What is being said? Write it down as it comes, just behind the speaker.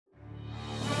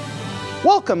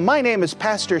Welcome, my name is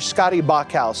Pastor Scotty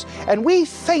Bachhaus, and we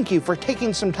thank you for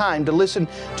taking some time to listen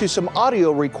to some audio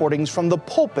recordings from the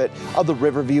pulpit of the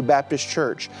Riverview Baptist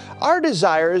Church. Our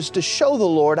desire is to show the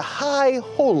Lord high,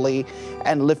 holy,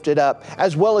 and lifted up,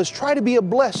 as well as try to be a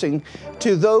blessing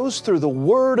to those through the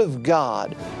Word of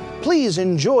God. Please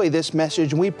enjoy this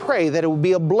message, and we pray that it will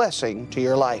be a blessing to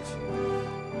your life.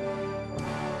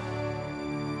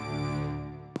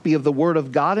 Of the Word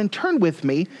of God, and turn with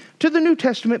me to the New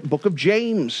Testament book of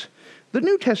James. The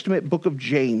New Testament book of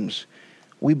James.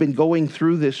 We've been going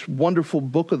through this wonderful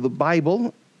book of the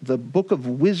Bible, the book of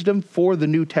wisdom for the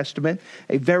New Testament,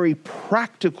 a very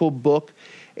practical book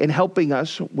in helping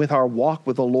us with our walk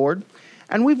with the Lord.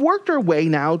 And we've worked our way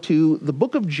now to the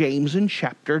book of James in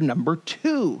chapter number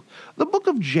 2. The book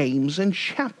of James in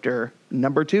chapter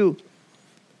number 2.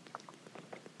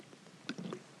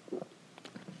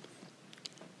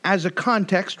 As a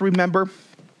context, remember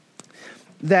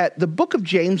that the book of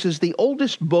James is the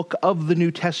oldest book of the New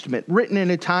Testament, written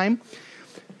in a time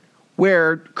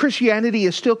where Christianity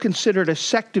is still considered a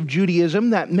sect of Judaism,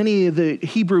 that many of the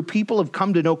Hebrew people have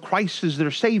come to know Christ as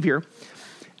their Savior.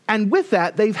 And with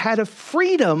that, they've had a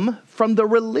freedom from the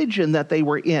religion that they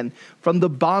were in, from the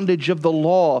bondage of the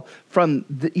law, from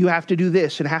you have to do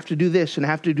this and have to do this and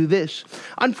have to do this.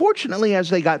 Unfortunately, as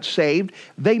they got saved,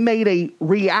 they made a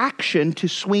reaction to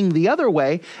swing the other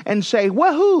way and say,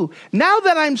 woohoo, now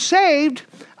that I'm saved,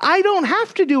 I don't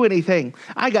have to do anything.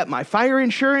 I got my fire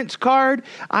insurance card.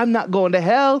 I'm not going to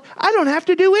hell. I don't have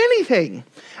to do anything.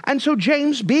 And so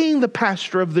James, being the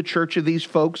pastor of the church of these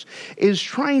folks, is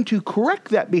trying to correct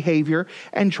that behavior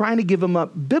and trying to give them a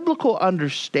biblical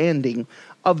understanding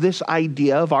of this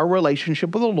idea of our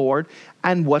relationship with the Lord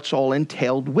and what's all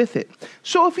entailed with it.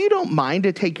 So if you don't mind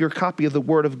to take your copy of the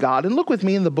Word of God and look with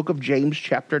me in the book of James,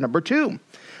 chapter number 2.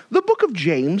 The book of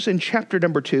James in chapter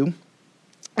number 2.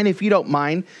 And if you don't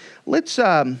mind, let's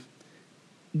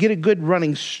get a good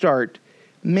running start.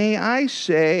 May I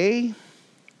say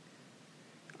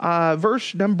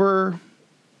verse number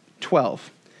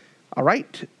 12. All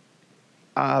right.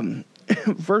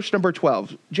 Verse number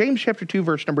 12. James chapter 2,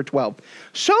 verse number 12.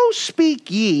 So speak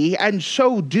ye, and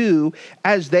so do,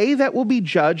 as they that will be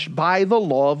judged by the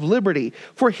law of liberty.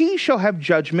 For he shall have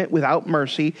judgment without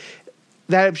mercy,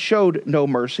 that have showed no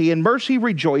mercy, and mercy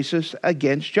rejoiceth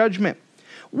against judgment.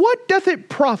 What doth it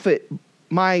profit,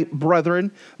 my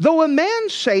brethren, though a man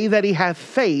say that he hath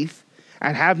faith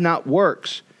and have not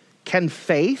works? Can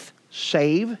faith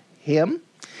save him?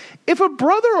 If a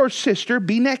brother or sister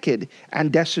be naked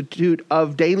and destitute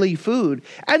of daily food,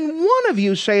 and one of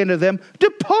you say unto them,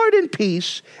 depart in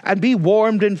peace, and be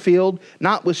warmed and filled,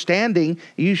 notwithstanding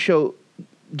you shall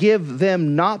give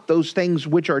them not those things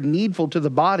which are needful to the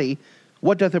body,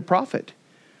 what doth it profit?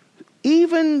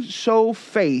 Even so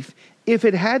faith, if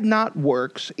it had not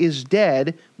works, is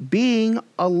dead, being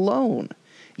alone.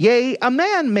 Yea, a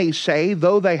man may say,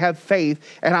 though they have faith,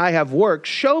 and I have works,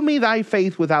 show me thy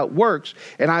faith without works,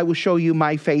 and I will show you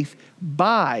my faith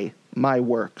by my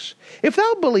works. If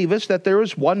thou believest that there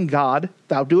is one God,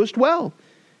 thou doest well.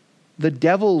 The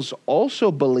devils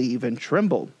also believe and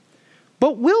tremble.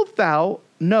 But wilt thou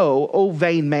know, O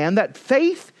vain man, that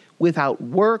faith without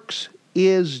works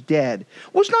is dead?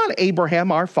 Was not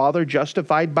Abraham our father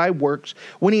justified by works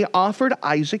when he offered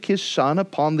Isaac his son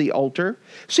upon the altar?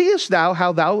 Seest thou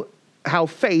how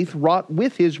faith wrought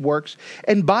with his works,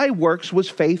 and by works was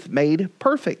faith made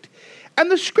perfect? And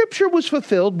the scripture was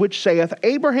fulfilled, which saith,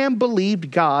 Abraham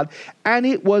believed God, and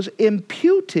it was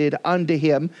imputed unto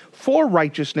him for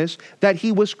righteousness, that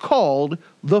he was called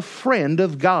the friend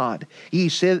of God. Ye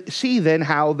see then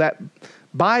how that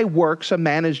by works a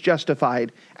man is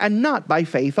justified, and not by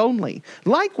faith only.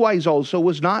 Likewise also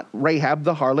was not Rahab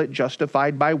the harlot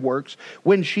justified by works,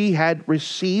 when she had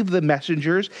received the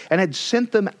messengers, and had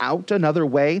sent them out another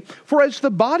way? For as the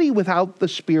body without the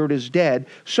spirit is dead,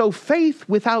 so faith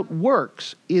without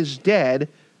works is dead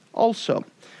also.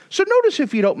 So notice,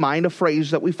 if you don't mind, a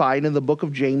phrase that we find in the book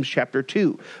of James chapter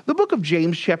 2. The book of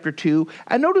James chapter 2,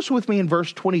 and notice with me in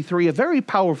verse 23, a very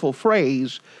powerful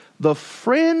phrase, the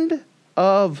friend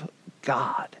of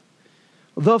God.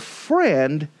 The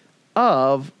friend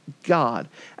of God.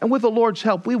 And with the Lord's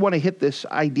help, we want to hit this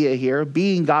idea here,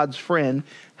 being God's friend,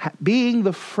 being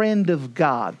the friend of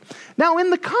God. Now, in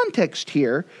the context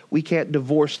here, we can't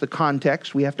divorce the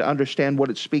context. We have to understand what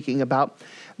it's speaking about.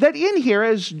 That in here,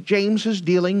 as James is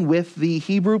dealing with the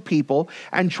Hebrew people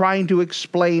and trying to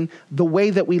explain the way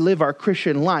that we live our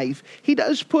Christian life, he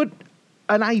does put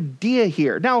an idea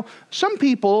here. Now, some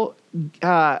people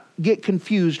get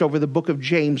confused over the book of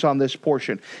James on this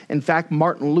portion. In fact,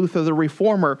 Martin Luther, the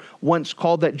reformer, once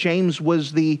called that James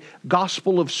was the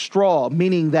gospel of straw,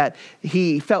 meaning that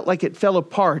he felt like it fell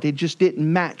apart. It just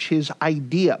didn't match his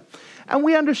idea. And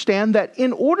we understand that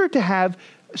in order to have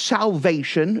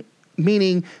salvation,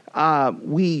 meaning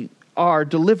we are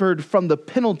delivered from the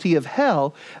penalty of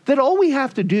hell, that all we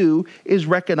have to do is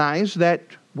recognize that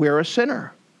we're a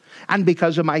sinner. And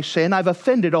because of my sin, I've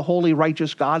offended a holy,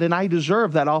 righteous God, and I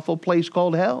deserve that awful place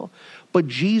called hell. But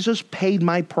Jesus paid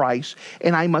my price,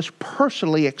 and I must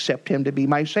personally accept him to be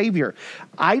my Savior.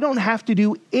 I don't have to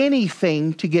do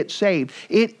anything to get saved.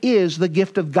 It is the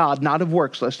gift of God, not of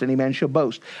works, lest any man shall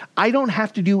boast. I don't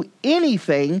have to do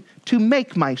anything to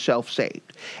make myself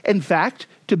saved. In fact,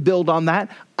 to build on that,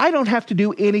 I don't have to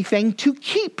do anything to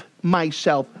keep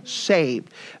myself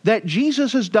saved. That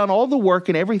Jesus has done all the work,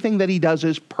 and everything that he does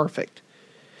is perfect.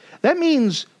 That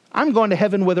means I'm going to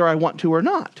heaven whether I want to or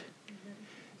not.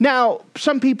 Now,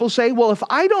 some people say, well, if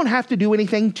I don't have to do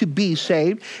anything to be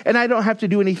saved, and I don't have to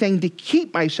do anything to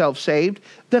keep myself saved,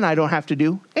 then I don't have to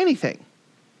do anything.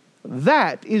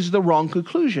 That is the wrong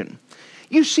conclusion.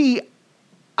 You see,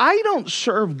 I don't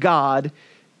serve God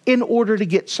in order to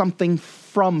get something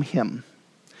from him.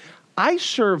 I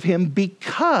serve him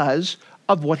because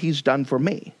of what he's done for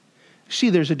me.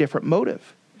 See, there's a different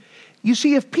motive. You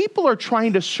see, if people are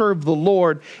trying to serve the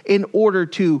Lord in order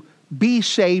to be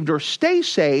saved or stay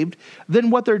saved, then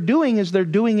what they're doing is they're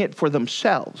doing it for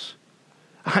themselves.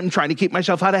 I'm trying to keep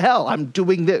myself out of hell. I'm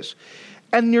doing this.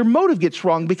 And your motive gets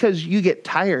wrong because you get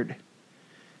tired.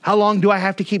 How long do I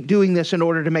have to keep doing this in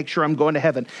order to make sure I'm going to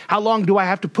heaven? How long do I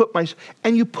have to put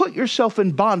and you put yourself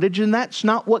in bondage, and that's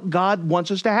not what God wants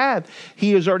us to have.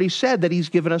 He has already said that he's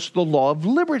given us the law of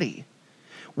liberty.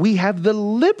 We have the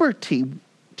liberty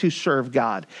to serve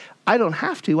God. I don't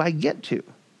have to, I get to.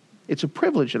 It's a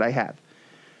privilege that I have.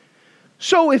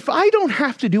 So if I don't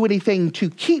have to do anything to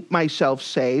keep myself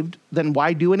saved, then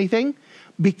why do anything?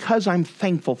 Because I'm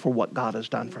thankful for what God has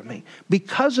done for me.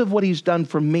 Because of what he's done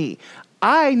for me,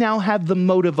 I now have the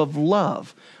motive of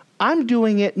love. I'm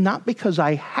doing it not because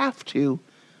I have to,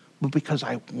 but because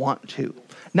I want to.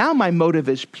 Now my motive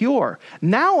is pure.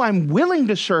 Now I'm willing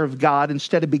to serve God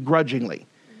instead of begrudgingly.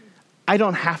 I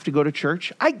don't have to go to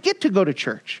church. I get to go to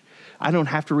church. I don't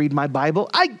have to read my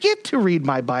Bible. I get to read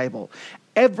my Bible.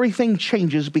 Everything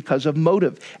changes because of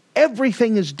motive.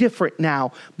 Everything is different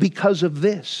now because of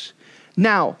this.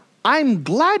 Now, I'm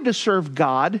glad to serve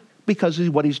God because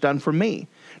of what he's done for me.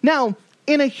 Now,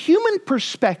 in a human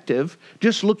perspective,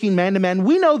 just looking man to man,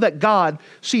 we know that God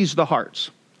sees the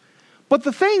hearts. But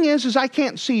the thing is I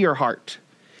can't see your heart.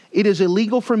 It is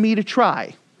illegal for me to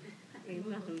try.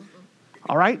 Amen.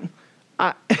 All right?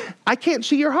 I can't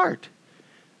see your heart.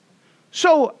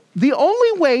 So the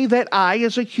only way that I,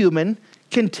 as a human,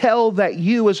 can tell that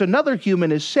you, as another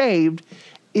human, is saved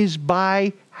is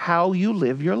by how you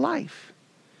live your life,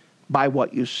 by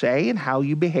what you say and how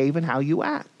you behave and how you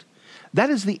act. That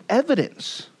is the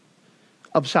evidence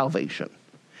of salvation.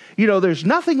 You know, there's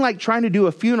nothing like trying to do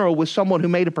a funeral with someone who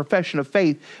made a profession of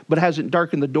faith but hasn't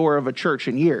darkened the door of a church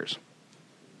in years.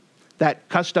 That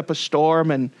cussed up a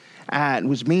storm and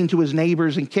was mean to his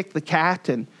neighbors and kicked the cat.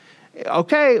 And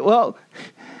okay, well,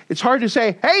 it's hard to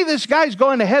say, hey, this guy's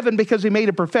going to heaven because he made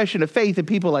a profession of faith. And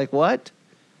people are like, what?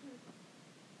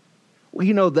 Well,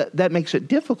 you know, that makes it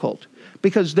difficult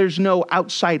because there's no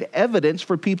outside evidence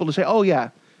for people to say, oh, yeah,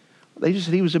 they just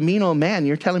said he was a mean old man.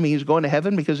 You're telling me he's going to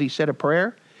heaven because he said a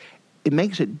prayer? It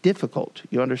makes it difficult.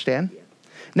 You understand? Yeah.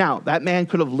 Now, that man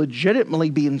could have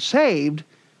legitimately been saved,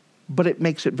 but it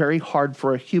makes it very hard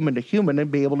for a human to human to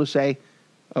be able to say,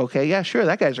 okay, yeah, sure,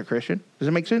 that guy's a Christian. Does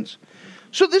it make sense?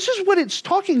 So this is what it's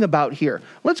talking about here.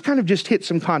 Let's kind of just hit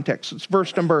some context. It's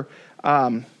verse number,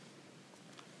 let's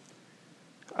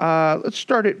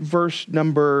start at verse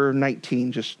number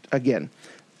 19, just again.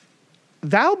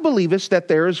 Thou believest that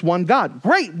there is one God.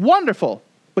 Great, wonderful.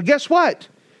 But guess what?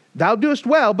 Thou doest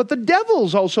well, but the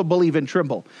devils also believe and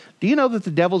tremble. Do you know that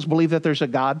the devils believe that there's a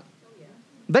God? Oh, yeah.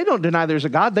 They don't deny there's a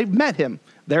God. They've met him.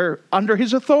 They're under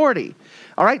his authority.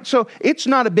 All right, so it's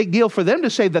not a big deal for them to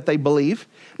say that they believe.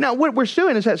 Now, what we're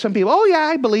doing is that some people, oh, yeah,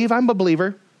 I believe. I'm a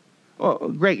believer. Oh,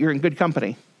 great, you're in good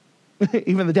company.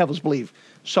 Even the devils believe.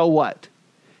 So what?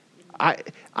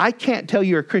 I can't tell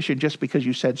you're a Christian just because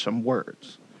you said some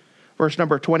words. Verse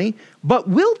number 20, but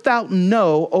wilt thou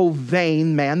know, O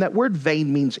vain man, that word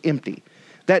vain means empty,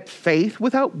 that faith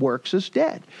without works is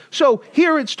dead. So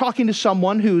here it's talking to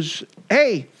someone who's,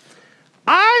 hey,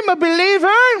 I'm a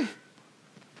believer,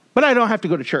 but I don't have to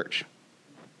go to church.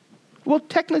 Well,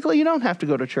 technically you don't have to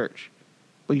go to church,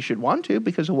 but you should want to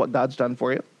because of what God's done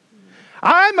for you.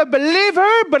 I'm a believer,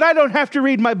 but I don't have to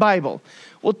read my Bible.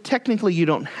 Well, technically you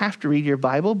don't have to read your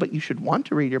Bible, but you should want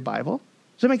to read your Bible.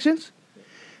 Does that make sense?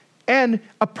 And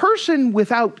a person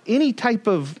without any type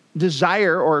of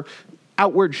desire or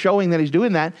outward showing that he's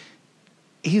doing that,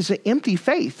 he's an empty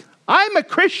faith. I'm a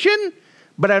Christian,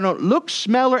 but I don't look,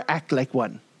 smell, or act like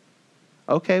one.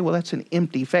 Okay, well, that's an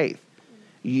empty faith.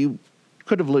 You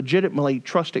could have legitimately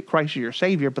trusted Christ as your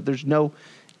Savior, but there's no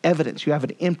evidence. You have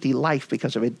an empty life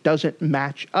because of it. It doesn't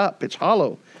match up. It's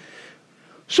hollow.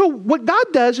 So what God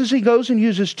does is he goes and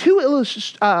uses two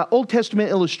Old Testament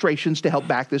illustrations to help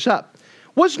back this up.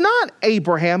 Was not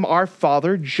Abraham, our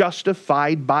father,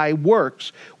 justified by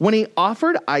works when he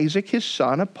offered Isaac his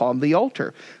son upon the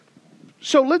altar?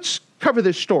 So let's cover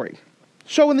this story.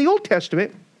 So in the Old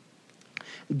Testament,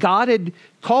 God had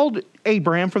called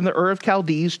Abraham from the Ur of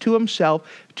Chaldees to himself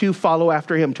to follow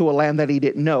after him to a land that he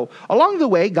didn't know. Along the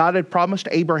way, God had promised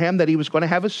Abraham that he was going to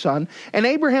have a son, and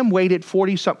Abraham waited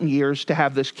 40-something years to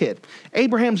have this kid.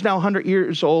 Abraham's now 100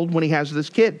 years old when he has this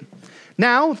kid.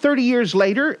 Now, 30 years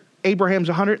later, Abraham's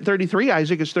 133,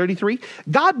 Isaac is 33.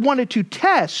 God wanted to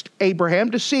test Abraham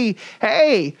to see,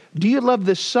 hey, do you love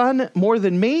this son more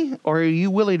than me, or are you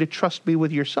willing to trust me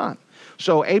with your son?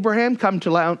 So Abraham, come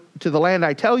to the land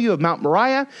I tell you of Mount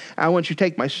Moriah. I want you to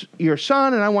take your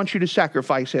son, and I want you to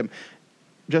sacrifice him,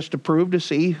 just to prove to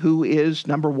see who is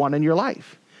number one in your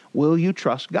life. Will you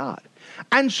trust God?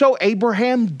 And so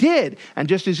Abraham did. And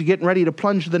just as he's getting ready to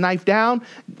plunge the knife down,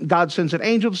 God sends an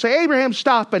angel to say, Abraham,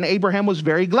 stop. And Abraham was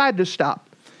very glad to stop.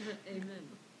 Amen.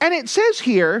 And it says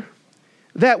here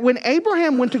that when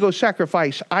Abraham went to go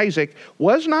sacrifice Isaac,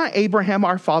 was not Abraham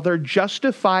our father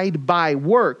justified by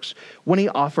works when he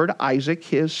offered Isaac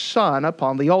his son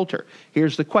upon the altar?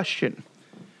 Here's the question.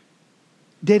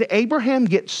 Did Abraham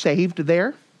get saved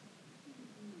there?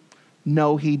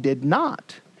 No, he did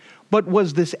not. But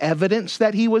was this evidence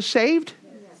that he was saved?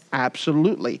 Yes.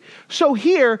 Absolutely. So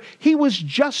here, he was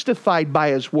justified by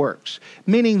his works,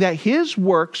 meaning that his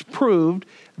works proved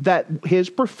that his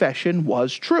profession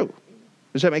was true.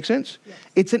 Does that make sense? Yes.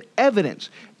 It's an evidence.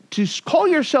 To call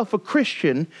yourself a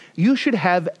Christian, you should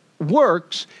have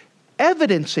works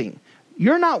evidencing.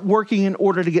 You're not working in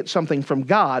order to get something from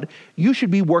God. You should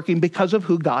be working because of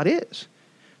who God is.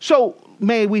 So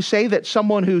may we say that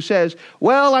someone who says,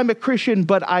 well, I'm a Christian,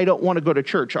 but I don't want to go to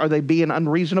church, are they being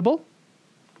unreasonable?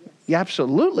 Yes. Yeah,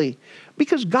 absolutely.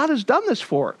 Because God has done this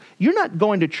for. You're not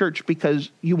going to church because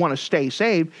you want to stay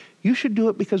saved. You should do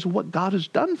it because of what God has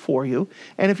done for you.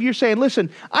 And if you're saying,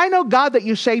 listen, I know, God, that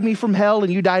you saved me from hell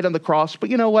and you died on the cross, but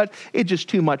you know what? It's just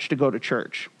too much to go to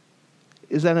church.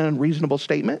 Is that an unreasonable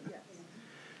statement? Yes.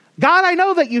 God, I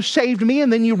know that you saved me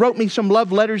and then you wrote me some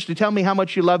love letters to tell me how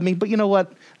much you love me, but you know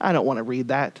what? I don't want to read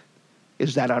that.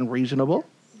 Is that unreasonable?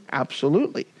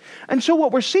 Absolutely. And so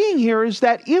what we're seeing here is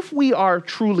that if we are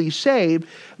truly saved,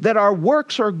 that our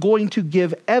works are going to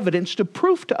give evidence to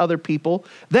proof to other people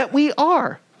that we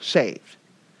are saved.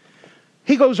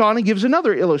 He goes on and gives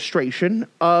another illustration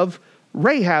of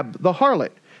Rahab the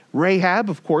harlot. Rahab,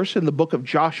 of course, in the book of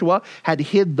Joshua, had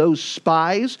hid those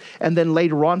spies and then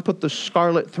later on put the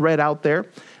scarlet thread out there.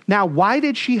 Now, why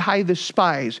did she hide the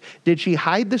spies? Did she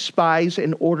hide the spies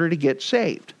in order to get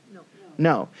saved?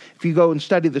 No. If you go and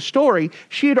study the story,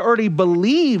 she had already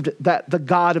believed that the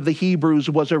God of the Hebrews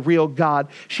was a real God.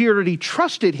 She already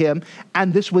trusted him,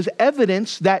 and this was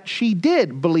evidence that she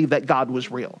did believe that God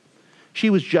was real. She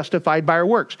was justified by her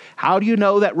works. How do you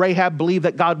know that Rahab believed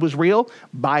that God was real?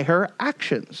 By her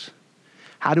actions.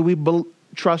 How do we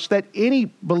trust that any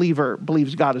believer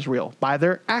believes God is real? By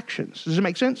their actions. Does it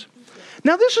make sense?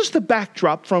 Now, this is the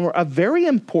backdrop from a very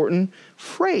important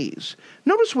phrase.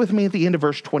 Notice with me at the end of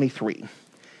verse 23.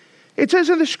 It says,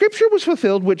 and the scripture was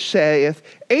fulfilled, which saith,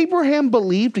 Abraham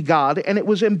believed God, and it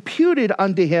was imputed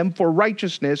unto him for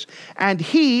righteousness, and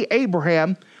he,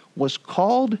 Abraham, was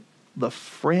called the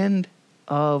friend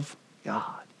of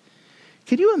God.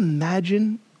 Can you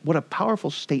imagine what a powerful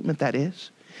statement that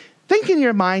is? Think in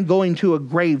your mind going to a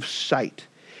grave site,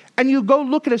 and you go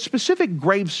look at a specific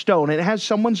gravestone, and it has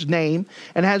someone's name,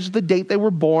 and has the date they were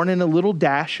born, and a little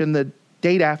dash, and the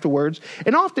date afterwards.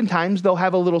 And oftentimes they'll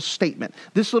have a little statement.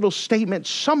 This little statement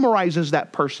summarizes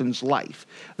that person's life,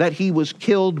 that he was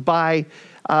killed by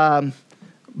a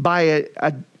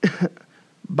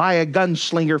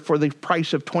gunslinger for the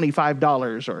price of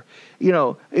 $25, or, you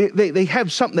know, they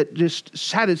have something that just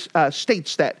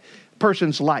states that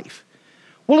person's life.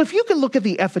 Well, if you can look at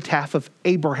the epitaph of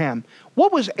Abraham,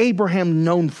 what was Abraham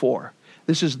known for?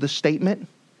 This is the statement,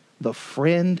 the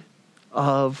friend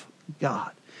of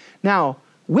God. Now,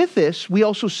 with this, we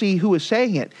also see who is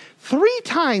saying it. 3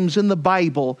 times in the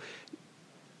Bible,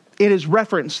 it is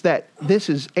referenced that this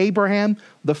is Abraham,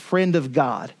 the friend of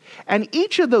God. And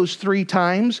each of those 3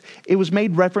 times, it was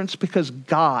made reference because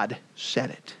God said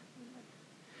it.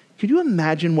 Could you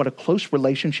imagine what a close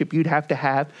relationship you'd have to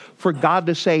have for God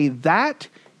to say, that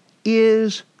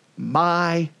is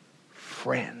my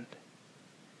friend.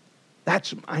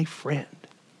 That's my friend.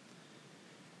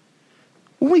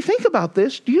 When we think about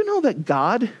this, do you know that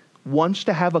God wants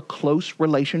to have a close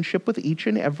relationship with each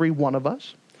and every one of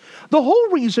us? The whole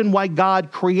reason why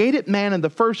God created man in the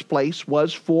first place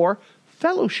was for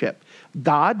fellowship.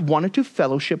 God wanted to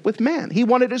fellowship with man. He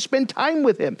wanted to spend time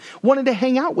with him, wanted to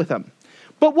hang out with him.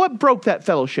 But what broke that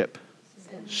fellowship?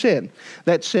 Sin.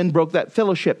 That sin broke that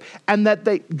fellowship. And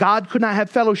that God could not have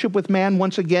fellowship with man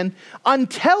once again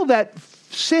until that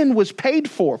sin was paid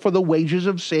for the wages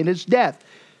of sin is death.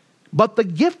 But the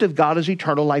gift of God is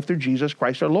eternal life through Jesus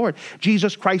Christ our Lord.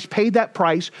 Jesus Christ paid that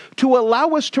price to allow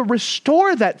us to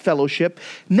restore that fellowship.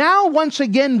 Now, once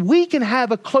again, we can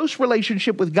have a close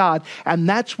relationship with God, and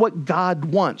that's what God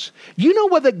wants. You know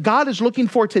what that God is looking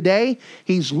for today?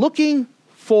 He's looking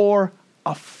for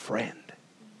a friend.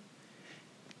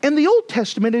 In the Old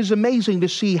Testament, it is amazing to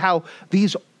see how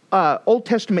these Old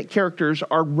Testament characters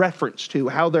are referenced to,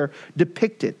 how they're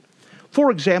depicted. For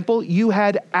example, you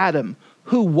had Adam,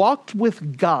 who walked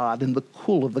with God in the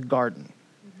cool of the garden.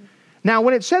 Now,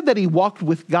 when it said that he walked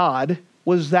with God,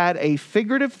 was that a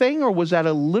figurative thing or was that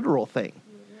a literal thing?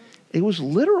 It was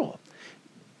literal.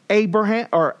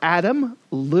 Adam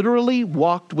literally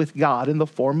walked with God in the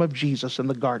form of Jesus in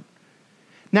the garden.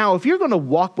 Now, if you're going to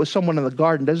walk with someone in the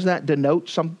garden, doesn't that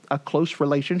denote a close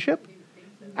relationship?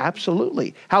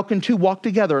 Absolutely. How can 2 walk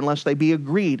together unless they be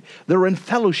agreed? They're in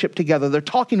fellowship together. They're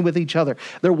talking with each other.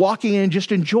 They're walking and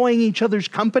just enjoying each other's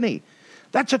company.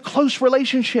 That's a close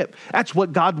relationship. That's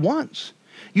what God wants.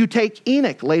 You take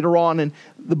Enoch later on in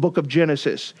the book of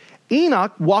Genesis.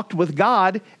 Enoch walked with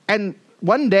God, and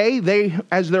one day,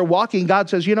 as they're walking, God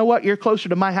says, you know what? You're closer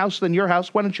to my house than your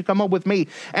house. Why don't you come up with me?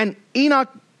 And Enoch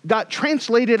got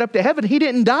translated up to heaven. He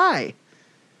didn't die.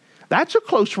 That's a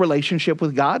close relationship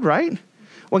with God, right?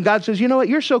 When God says, you know what,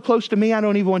 you're so close to me, I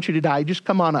don't even want you to die. Just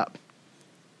come on up.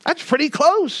 That's pretty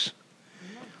close.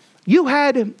 You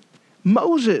had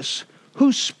Moses,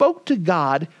 who spoke to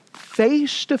God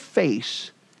face to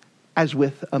face as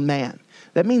with a man.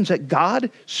 That means that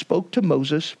God spoke to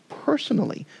Moses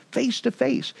personally, face to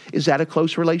face. Is that a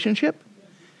close relationship?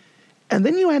 And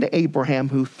then you had Abraham,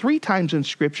 who 3 times in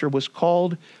Scripture was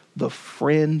called the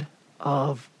friend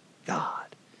of God.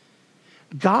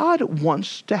 God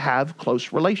wants to have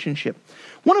close relationship.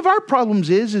 One of our problems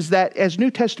is that as New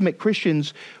Testament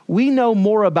Christians, we know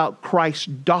more about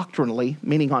Christ doctrinally,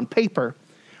 meaning on paper,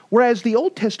 whereas the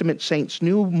Old Testament saints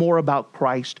knew more about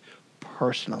Christ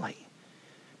personally,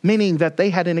 meaning that they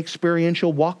had an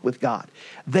experiential walk with God.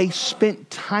 They spent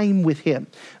time with him,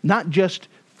 not just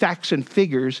facts and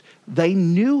figures. They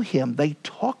knew him. They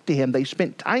talked to him. They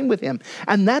spent time with him.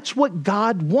 And that's what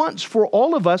God wants for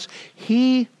all of us.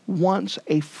 He wants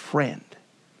a friend.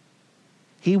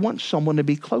 He wants someone to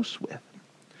be close with.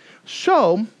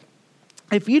 So,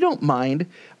 if you don't mind,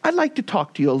 I'd like to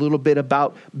talk to you a little bit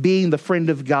about being the friend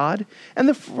of God. And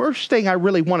the first thing I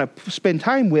really want to spend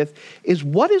time with is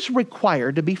what is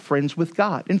required to be friends with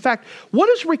God. In fact, what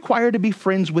is required to be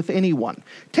friends with anyone?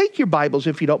 Take your Bibles,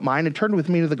 if you don't mind, and turn with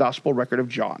me to the Gospel record of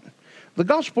John. The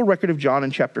Gospel record of John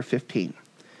in chapter 15.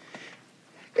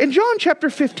 In John chapter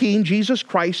 15, Jesus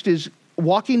Christ is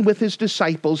walking with his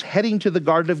disciples, heading to the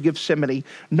Garden of Gethsemane,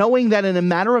 knowing that in a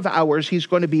matter of hours, he's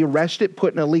going to be arrested,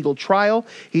 put in a legal trial.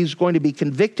 He's going to be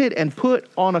convicted and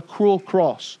put on a cruel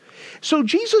cross. So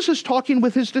Jesus is talking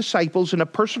with his disciples in a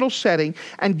personal setting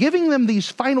and giving them these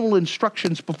final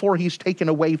instructions before he's taken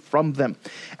away from them.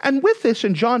 And with this,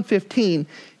 in John 15,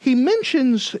 he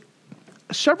mentions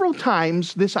several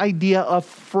times this idea of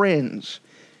friends.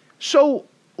 So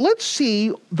let's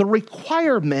see the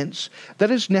requirements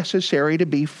that is necessary to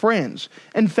be friends.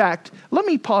 In fact, let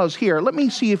me pause here. Let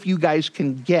me see if you guys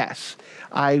can guess.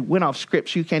 I went off script,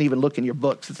 so you can't even look in your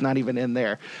books. It's not even in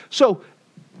there. So,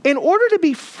 in order to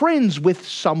be friends with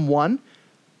someone,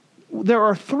 there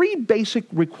are 3 basic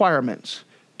requirements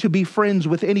to be friends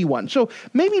with anyone. So,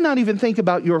 maybe not even think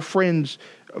about your friends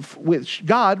with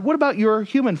God. What about your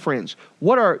human friends?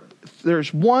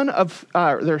 There's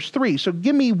 3. So,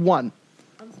 give me one.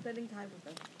 Spending time with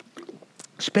them.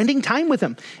 Spending time with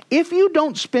them. If you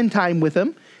don't spend time with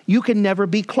them, you can never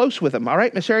be close with them. All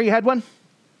right, Miss Sarah, you had one?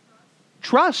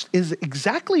 Trust is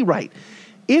exactly right.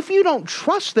 If you don't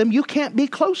trust them, you can't be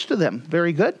close to them.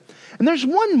 Very good. And there's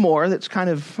one more that's kind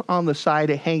of on the side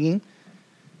of hanging.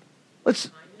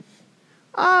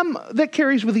 that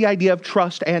carries with the idea of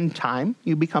trust and time.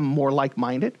 You become more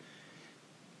like-minded.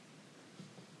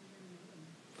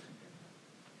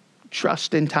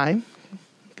 Trust and time.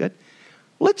 Good.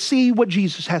 Let's see what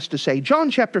Jesus has to say.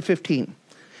 John chapter 15.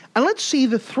 And let's see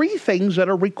the three things that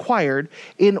are required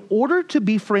in order to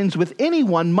be friends with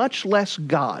anyone, much less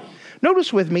God.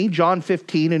 Notice with me John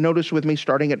 15, and notice with me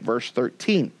starting at verse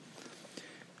 13.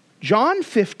 John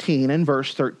 15 and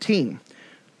verse 13.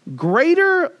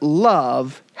 Greater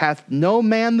love hath no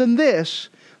man than this,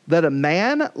 that a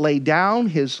man lay down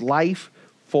his life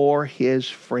for his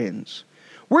friends.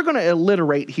 We're going to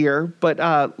alliterate here,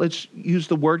 but let's use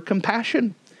the word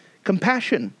compassion.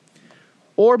 Compassion.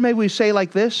 Or maybe we say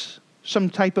like this, some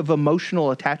type of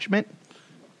emotional attachment.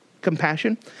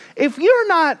 Compassion. If you're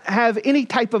not have any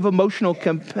type of emotional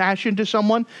compassion to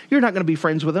someone, you're not going to be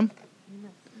friends with them.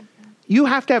 You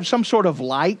have to have some sort of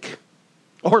like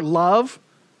or love.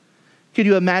 Can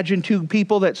you imagine two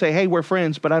people that say, hey, we're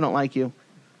friends, but I don't like you.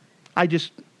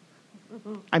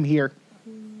 I'm here.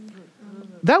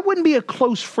 That wouldn't be a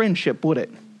close friendship, would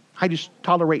it? I just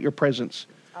tolerate your presence.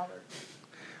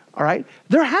 All right?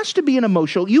 There has to be an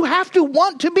emotional. You have to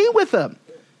want to be with them.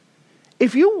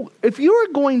 If you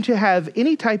are going to have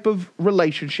any type of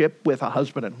relationship with a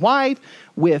husband and wife,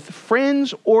 with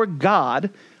friends or God,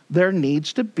 there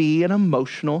needs to be an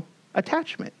emotional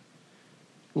attachment.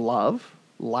 Love,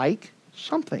 like,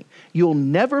 something. You'll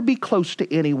never be close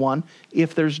to anyone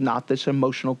if there's not this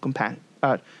emotional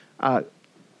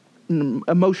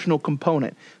emotional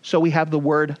component. So we have the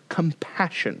word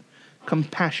compassion.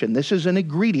 Compassion. This is an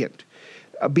ingredient.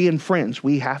 Being friends,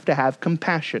 we have to have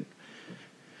compassion.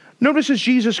 Notice as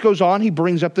Jesus goes on, he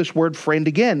brings up this word friend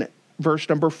again. Verse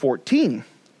number 14.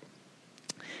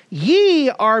 Ye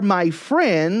are my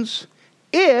friends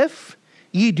if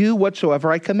ye do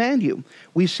whatsoever I command you.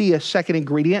 We see a second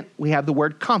ingredient. We have the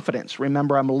word confidence.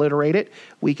 Remember, I'm alliterated.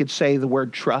 We could say the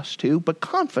word trust too, but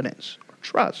confidence,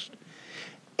 trust.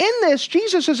 In this,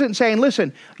 Jesus isn't saying,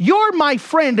 listen, you're my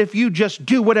friend if you just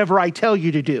do whatever I tell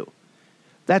you to do.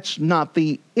 That's not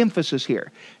the emphasis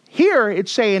here. Here,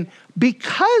 it's saying,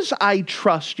 because I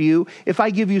trust you, if I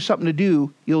give you something to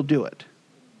do, you'll do it.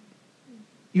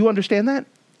 You understand that?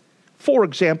 For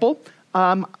example,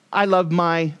 I love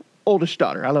my oldest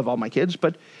daughter. I love all my kids,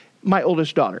 but my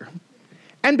oldest daughter.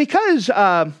 And because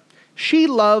she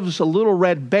loves a little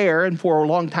red bear, and for a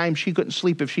long time she couldn't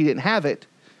sleep if she didn't have it,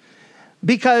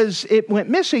 because it went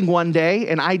missing one day,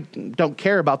 and I don't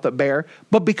care about the bear,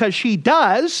 but because she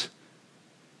does,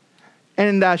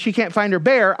 and she can't find her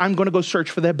bear, I'm going to go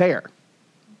search for the bear.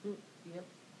 Yep.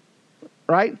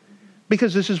 Right?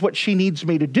 Because this is what she needs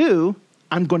me to do,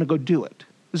 I'm going to go do it.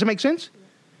 Does that make sense?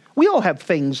 We all have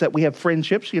things that we have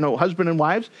friendships, husband and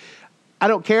wives. I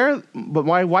don't care, but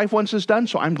my wife wants this done,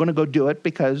 so I'm going to go do it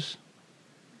because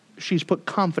she's put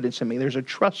confidence in me. There's a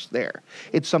trust there.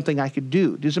 It's something I could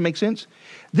do. Does it make sense?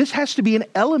 This has to be an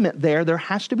element there. There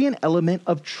has to be an element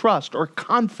of trust or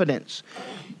confidence.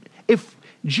 If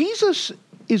Jesus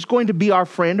is going to be our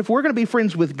friend, if we're going to be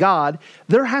friends with God,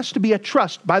 there has to be a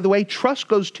trust. By the way, trust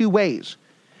goes two ways.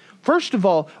 First of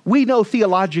all, we know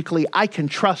theologically I can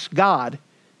trust God,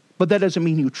 but that doesn't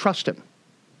mean you trust him.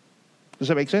 Does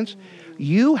that make sense?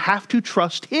 You have to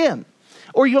trust him,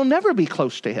 or you'll never be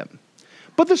close to him.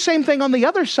 But the same thing on the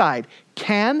other side.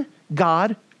 Can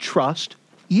God trust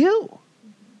you?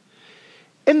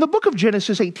 In the book of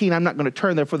Genesis 18, I'm not going to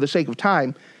turn there for the sake of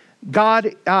time,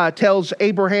 God tells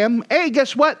Abraham, hey,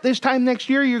 guess what? This time next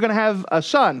year, you're going to have a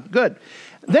son. Good.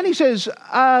 Then he says,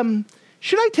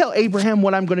 should I tell Abraham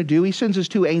what I'm going to do? He sends his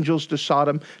two angels to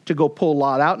Sodom to go pull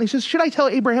Lot out. And he says, should I tell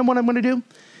Abraham what I'm going to do?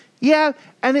 Yeah.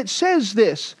 And it says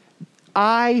this,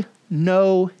 I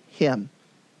know him,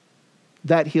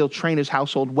 that he'll train his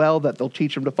household well, that they'll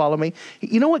teach him to follow me.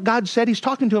 You know what God said? He's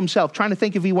talking to himself, trying to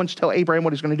think if he wants to tell Abraham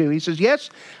what he's going to do. He says, yes,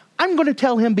 I'm going to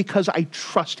tell him because I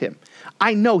trust him.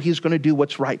 I know he's going to do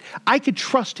what's right. I could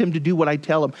trust him to do what I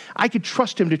tell him. I could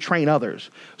trust him to train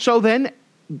others. So then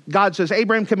God says,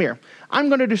 Abraham, come here. I'm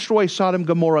going to destroy Sodom,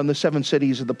 Gomorrah, and the 7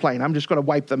 cities of the plain. I'm just going to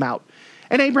wipe them out.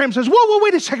 And Abraham says, whoa,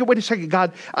 wait a second,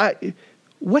 God.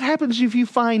 What happens if you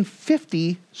find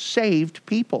 50 saved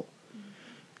people?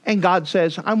 And God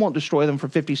says, I won't destroy them for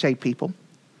 50 saved people.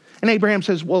 And Abraham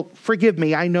says, well, forgive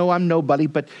me. I know I'm nobody,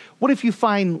 but what if you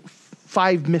find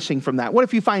 5 missing from that? What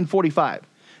if you find 45?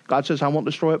 God says, I won't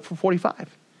destroy it for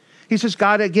 45. He says,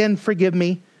 God, again, forgive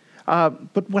me.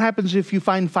 But what happens if you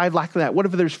find 5 lacking that? What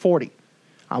if there's 40?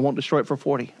 I won't destroy it for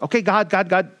 40. Okay,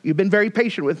 God, you've been very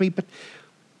patient with me, but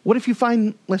what if you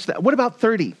find less than that? What about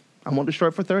 30? I won't destroy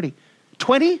it for 30.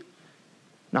 20?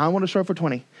 No, I won't destroy it for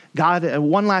 20. God,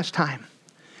 one last time.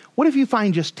 What if you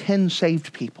find just 10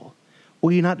 saved people?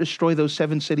 Will you not destroy those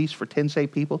 7 cities for 10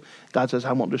 saved people? God says,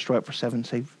 I won't destroy it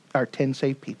for 10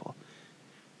 saved people.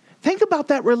 Think about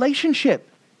that relationship.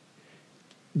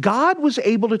 God was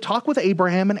able to talk with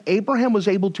Abraham, and Abraham was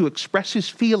able to express his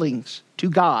feelings to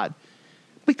God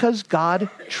because God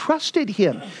trusted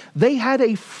him. They had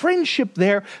a friendship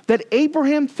there that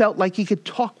Abraham felt like he could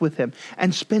talk with him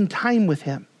and spend time with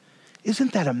him.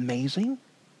 Isn't that amazing?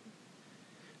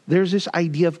 There's this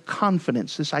idea of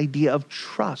confidence, this idea of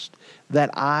trust that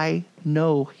I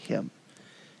know him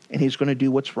and he's going to do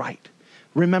what's right.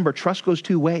 Remember, trust goes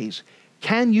 2 ways.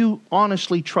 Can you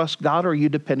honestly trust God, or are you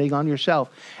depending on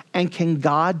yourself? And can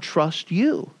God trust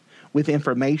you with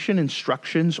information,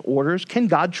 instructions, orders? Can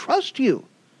God trust you?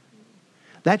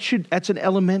 That's an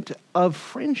element of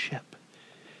friendship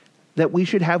that we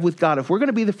should have with God. If we're going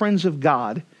to be the friends of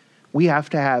God, we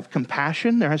have to have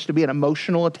compassion. There has to be an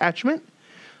emotional attachment.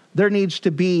 There needs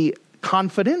to be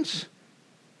confidence.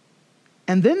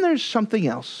 And then there's something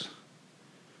else.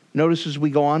 Notice as we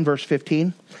go on, verse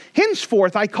 15.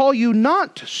 Henceforth I call you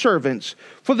not servants,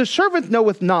 for the servant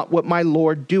knoweth not what my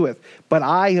Lord doeth, but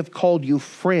I have called you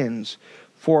friends.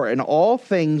 For in all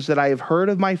things that I have heard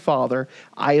of my Father,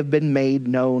 I have been made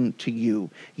known to you.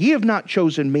 Ye have not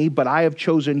chosen me, but I have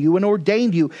chosen you and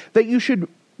ordained you, that you should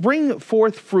bring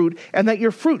forth fruit, and that your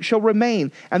fruit shall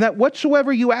remain, and that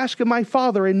whatsoever you ask of my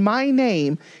Father in my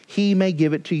name, he may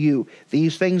give it to you.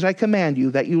 These things I command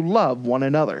you, that you love one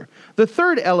another. The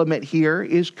third element here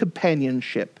is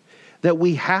companionship, that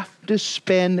we have to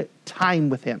spend time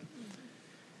with him.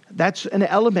 That's an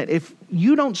element. If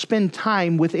you don't spend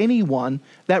time with anyone,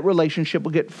 that relationship will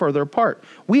get further apart.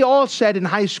 We all said in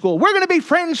high school, we're going to be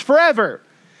friends forever.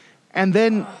 And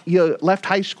then you left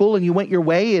high school and you went your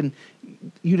way and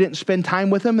you didn't spend time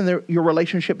with them, and your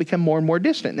relationship became more and more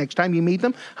distant. Next time you meet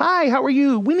them, hi, how are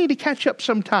you? We need to catch up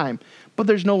sometime. But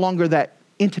there's no longer that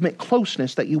intimate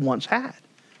closeness that you once had.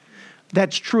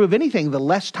 That's true of anything. The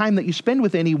less time that you spend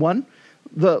with anyone,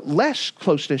 the less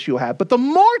closeness you'll have. But the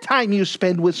more time you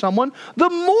spend with someone, the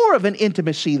more of an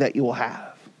intimacy that you will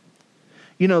have.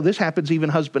 You know, this happens even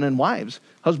husband and wives.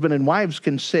 Husband and wives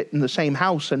can sit in the same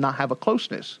house and not have a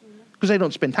closeness because they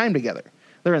don't spend time together.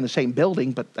 They're in the same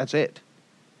building, but that's it.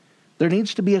 There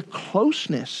needs to be a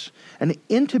closeness, an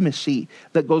intimacy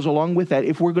that goes along with that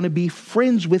if we're going to be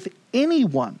friends with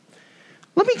anyone.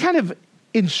 Let me kind of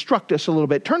instruct us a little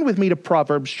bit. Turn with me to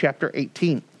Proverbs chapter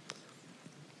 18.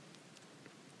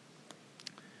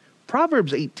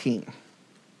 Proverbs 18.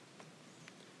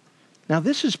 Now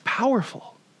this is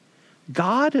powerful.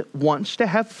 God wants to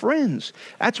have friends.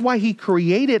 That's why he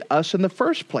created us in the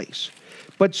first place.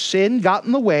 But sin got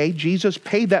in the way. Jesus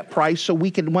paid that price so we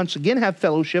can once again have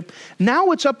fellowship. Now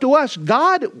it's up to us.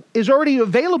 God is already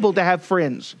available to have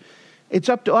friends. It's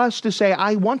up to us to say,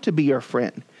 I want to be your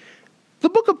friend. The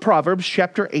book of Proverbs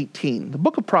chapter 18. The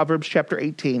book of Proverbs chapter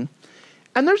 18.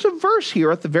 And there's a verse here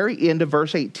at the very end of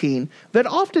verse 18 that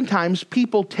oftentimes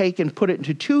people take and put it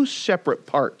into 2 separate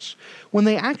parts when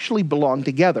they actually belong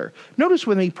together. Notice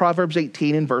with me Proverbs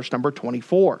 18 and verse number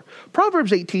 24.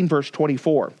 Proverbs 18 verse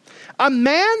 24. A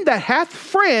man that hath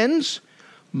friends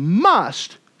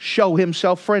must show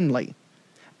himself friendly.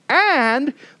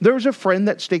 And there's a friend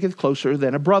that sticketh closer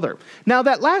than a brother. Now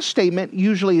that last statement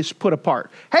usually is put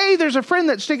apart. Hey, there's a friend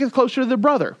that sticketh closer to the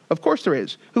brother. Of course there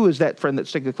is. Who is that friend that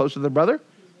sticketh closer to the brother?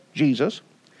 Jesus.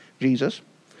 Jesus.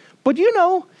 But you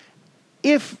know,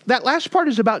 if that last part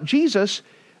is about Jesus,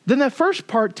 then that first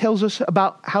part tells us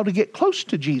about how to get close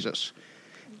to Jesus.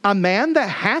 A man that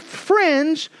hath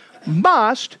friends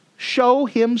must show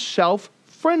himself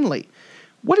friendly.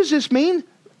 What does this mean?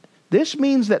 This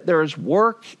means that there is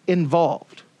work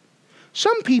involved.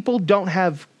 Some people don't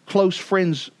have close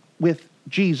friends with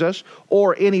Jesus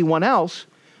or anyone else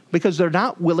because they're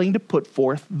not willing to put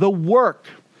forth the work.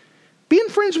 Being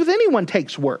friends with anyone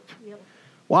takes work. Yep.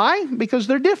 Why? Because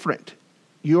they're different.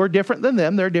 You're different than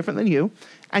them, they're different than you,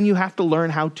 and you have to learn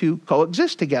how to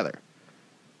coexist together.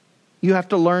 You have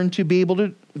to learn to be able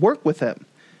to work with them.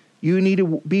 You need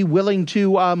to be willing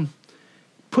to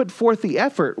put forth the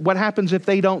effort. What happens if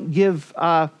they don't give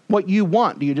what you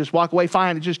want? Do you just walk away?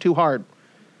 Fine, it's just too hard.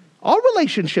 All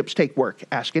relationships take work.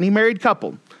 Ask any married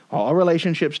couple. All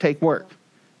relationships take work.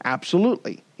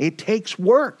 Absolutely. It takes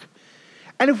work.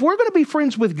 And if we're going to be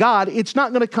friends with God, it's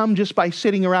not going to come just by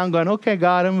sitting around going, okay,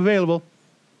 God, I'm available.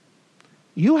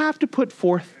 You have to put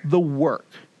forth the work.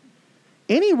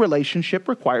 Any relationship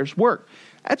requires work.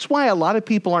 That's why a lot of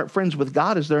people aren't friends with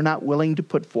God, is they're not willing to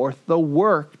put forth the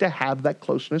work to have that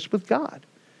closeness with God.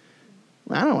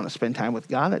 Well, I don't want to spend time with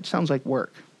God. That sounds like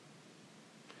work.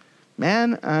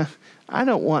 Man, I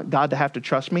don't want God to have to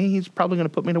trust me. He's probably going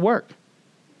to put me to work.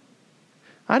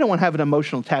 I don't want to have an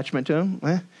emotional attachment to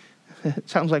him. It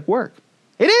sounds like work.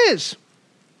 It is.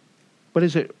 But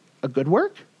is it a good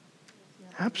work?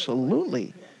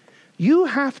 Absolutely. You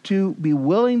have to be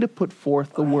willing to put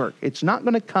forth the work. It's not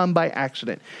going to come by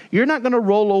accident. You're not going to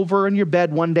roll over in your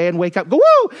bed one day and wake up, go,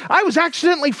 woo, I was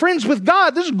accidentally friends with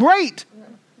God. This is great.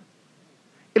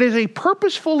 It is a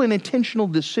purposeful and intentional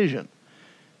decision.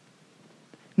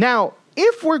 Now,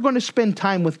 if we're going to spend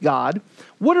time with God,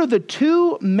 what are the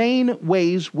two main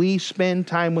ways we spend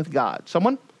time with God?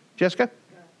 Someone? Jessica?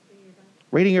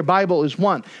 Reading your Bible is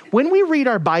one. When we read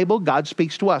our Bible, God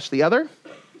speaks to us. The other?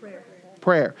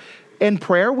 Prayer. In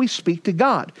prayer, we speak to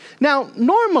God. Now,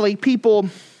 normally people,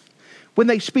 when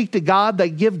they speak to God, they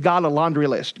give God a laundry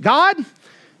list. God,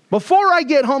 before I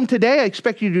get home today, I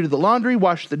expect you to do the laundry,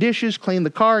 wash the dishes, clean the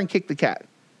car, and kick the cat.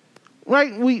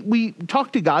 Right? We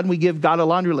talk to God and we give God a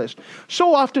laundry list.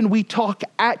 So often we talk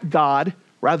at God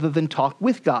rather than talk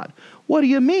with God. What do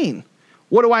you mean?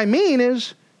 What do I mean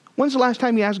is, when's the last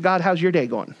time you asked God, how's your day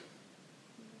going?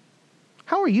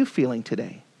 How are you feeling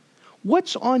today?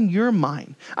 What's on your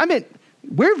mind? I mean,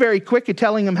 we're very quick at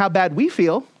telling him how bad we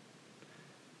feel.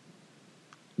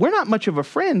 We're not much of a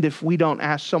friend if we don't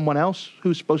ask someone else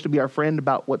who's supposed to be our friend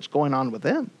about what's going on with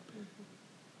them.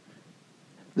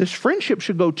 This friendship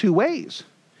should go two ways.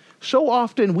 So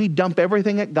often we dump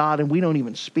everything at God and we don't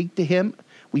even speak to him.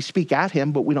 We speak at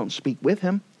him, but we don't speak with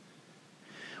him.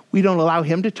 We don't allow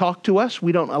him to talk to us.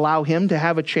 We don't allow him to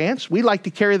have a chance. We like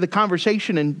to carry the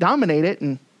conversation and dominate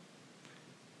it,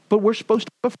 but we're supposed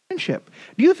to have a friendship.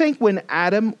 Do you think when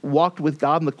Adam walked with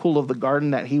God in the cool of the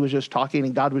garden that he was just talking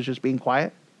and God was just being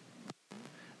quiet?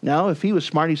 No, if he was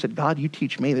smart, he said, God, you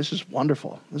teach me. This is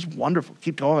wonderful. This is wonderful.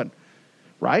 Keep going.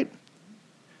 Right?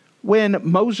 When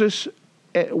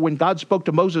God spoke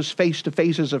to Moses face to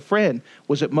face as a friend,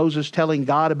 was it Moses telling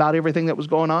God about everything that was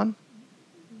going on?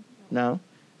 No.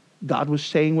 God was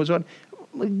saying was on.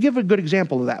 Give a good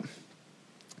example of that.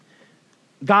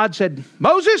 God said,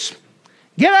 Moses,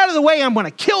 get out of the way. I'm going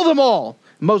to kill them all.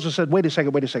 Moses said, wait a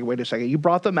second. You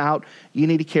brought them out. You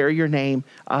need to carry your name.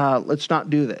 Let's not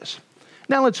do this.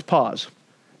 Now let's pause.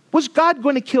 Was God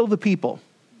going to kill the people?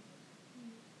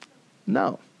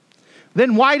 No.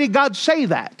 Then why did God say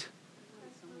that?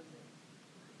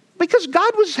 Because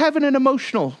God was having an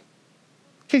emotional.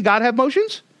 Can God have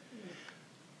emotions?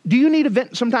 Do you need a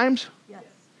vent sometimes? Yes.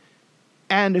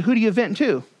 And who do you vent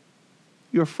to?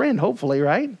 Your friend, hopefully,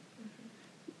 right?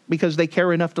 Because they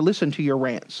care enough to listen to your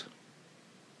rants.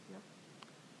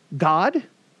 God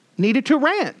needed to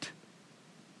rant.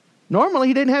 Normally,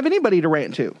 he didn't have anybody to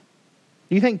rant to. Do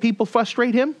you think people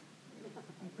frustrate him?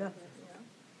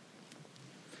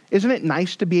 Isn't it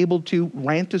nice to be able to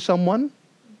rant to someone?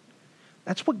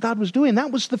 That's what God was doing. That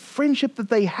was the friendship that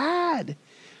they had.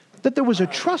 That there was a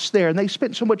trust there, and they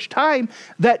spent so much time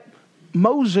that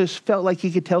Moses felt like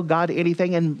he could tell God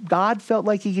anything, and God felt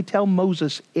like he could tell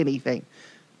Moses anything.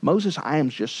 Moses, I am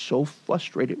just so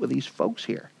frustrated with these folks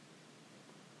here.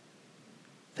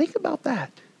 Think about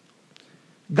that.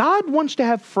 God wants to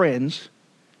have friends.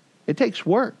 It takes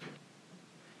work.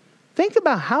 Think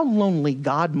about how lonely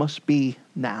God must be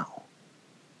now.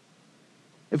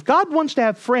 If God wants to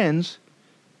have friends,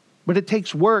 but it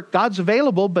takes work, God's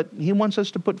available, but he wants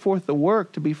us to put forth the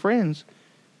work to be friends.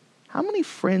 How many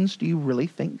friends do you really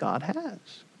think God has?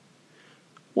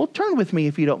 Well, turn with me,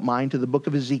 if you don't mind, to the book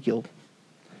of Ezekiel.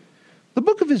 The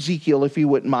book of Ezekiel, if you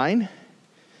wouldn't mind,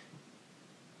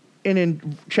 and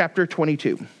in chapter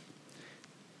 22.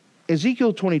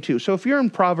 Ezekiel 22. So if you're in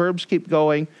Proverbs, keep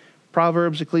going.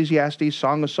 Proverbs, Ecclesiastes,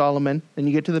 Song of Solomon. Then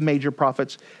you get to the major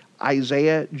prophets.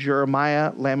 Isaiah,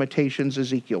 Jeremiah, Lamentations,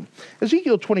 Ezekiel.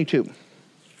 Ezekiel 22.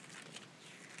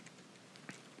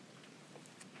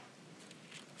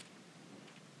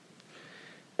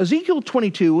 Ezekiel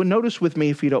 22, and notice with me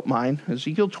if you don't mind.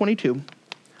 Ezekiel 22.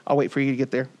 I'll wait for you to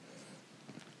get there.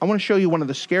 I want to show you one of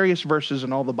the scariest verses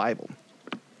in all the Bible.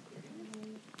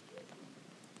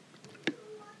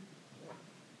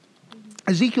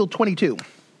 Ezekiel 22.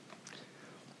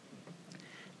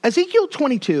 Ezekiel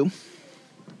 22,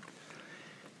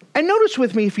 and notice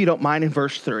with me, if you don't mind, in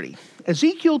verse 30.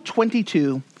 Ezekiel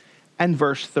 22 and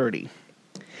verse 30.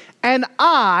 And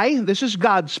I, this is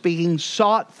God speaking,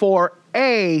 sought for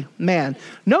a man.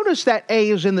 Notice that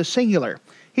a is in the singular.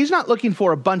 He's not looking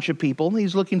for a bunch of people.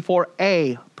 He's looking for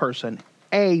a person,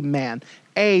 a man,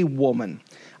 a woman.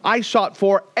 I sought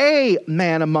for a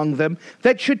man among them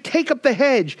that should take up the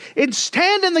hedge and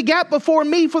stand in the gap before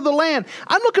me for the land.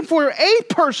 I'm looking for a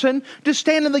person to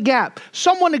stand in the gap,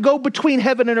 someone to go between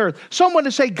heaven and earth, someone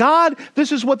to say, God,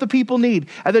 this is what the people need.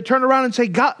 And they turn around and say,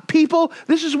 God, people,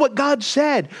 this is what God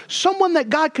said. Someone that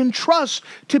God can trust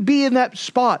to be in that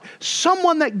spot.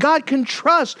 Someone that God can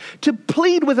trust to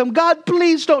plead with him. God,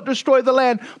 please don't destroy the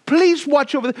land. Please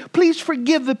watch over please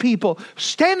forgive the people.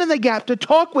 Stand in the gap to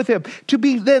talk with him, to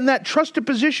be in that trusted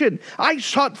position. I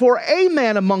sought for a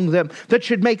man among them that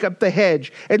should make up the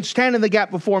hedge and stand in the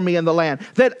gap before me in the land,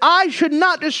 that I should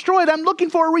not destroy it. I'm looking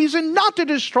for a reason not to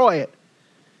destroy it.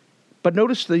 But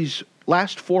notice these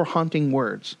last four haunting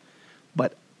words.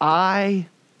 But I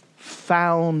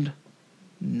found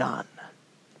none.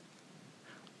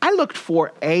 I looked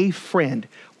for a friend,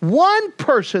 one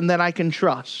person that I can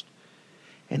trust,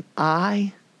 and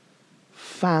I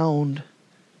found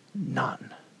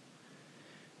none.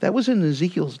 That was in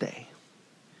Ezekiel's day.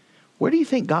 Where do you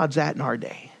think God's at in our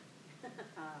day?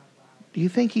 Do you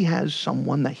think he has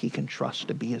someone that he can trust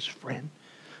to be his friend?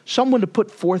 Someone to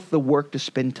put forth the work to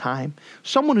spend time.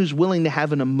 Someone who's willing to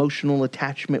have an emotional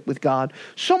attachment with God.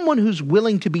 Someone who's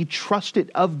willing to be trusted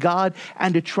of God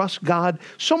and to trust God.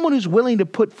 Someone who's willing to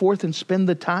put forth and spend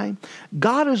the time.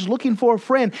 God is looking for a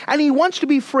friend, and he wants to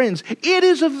be friends. It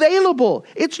is available.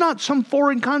 It's not some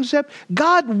foreign concept.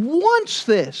 God wants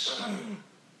this.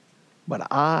 But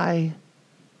I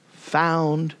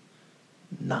found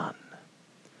none.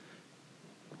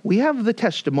 We have the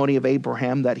testimony of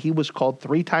Abraham that he was called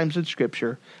 3 times in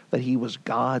Scripture that he was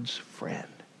God's friend.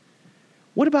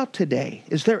 What about today?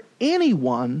 Is there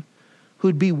anyone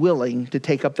who'd be willing to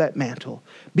take up that mantle,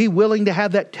 be willing to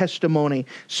have that testimony,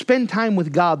 spend time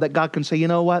with God, that God can say, you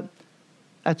know what?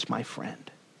 That's my friend.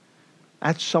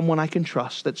 That's someone I can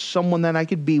trust. That's someone that I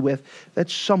could be with.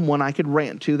 That's someone I could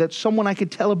rant to. That's someone I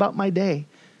could tell about my day.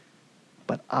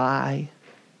 But I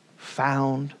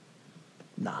found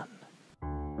none.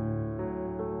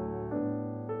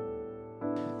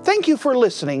 Thank you for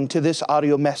listening to this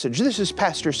audio message. This is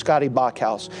Pastor Scotty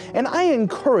Bachhaus, and I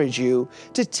encourage you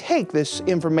to take this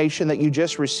information that you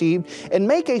just received and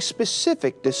make a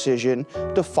specific decision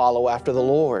to follow after the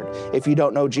Lord. If you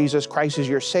don't know Jesus Christ as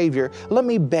your Savior, let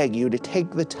me beg you to take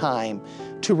the time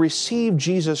to receive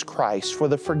Jesus Christ for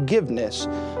the forgiveness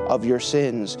of your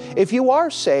sins. If you are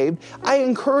saved, I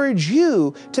encourage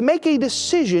you to make a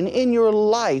decision in your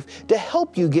life to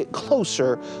help you get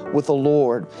closer with the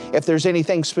Lord. If there's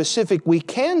anything specific we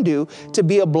can do to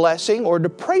be a blessing or to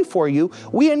pray for you,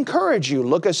 we encourage you.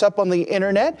 Look us up on the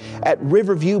internet at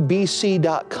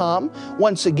riverviewbc.com.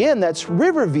 Once again, that's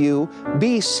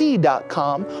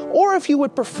riverviewbc.com. Or if you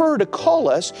would prefer to call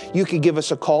us, you could give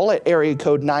us a call at area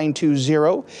code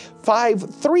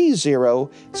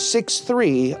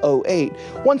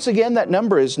 920-530-6308. Once again, that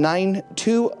number is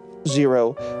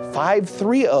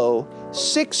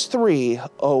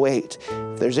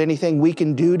 920-530-6308. If there's anything we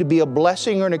can do to be a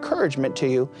blessing or an encouragement to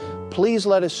you, please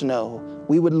let us know.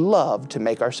 We would love to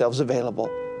make ourselves available.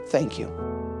 Thank you.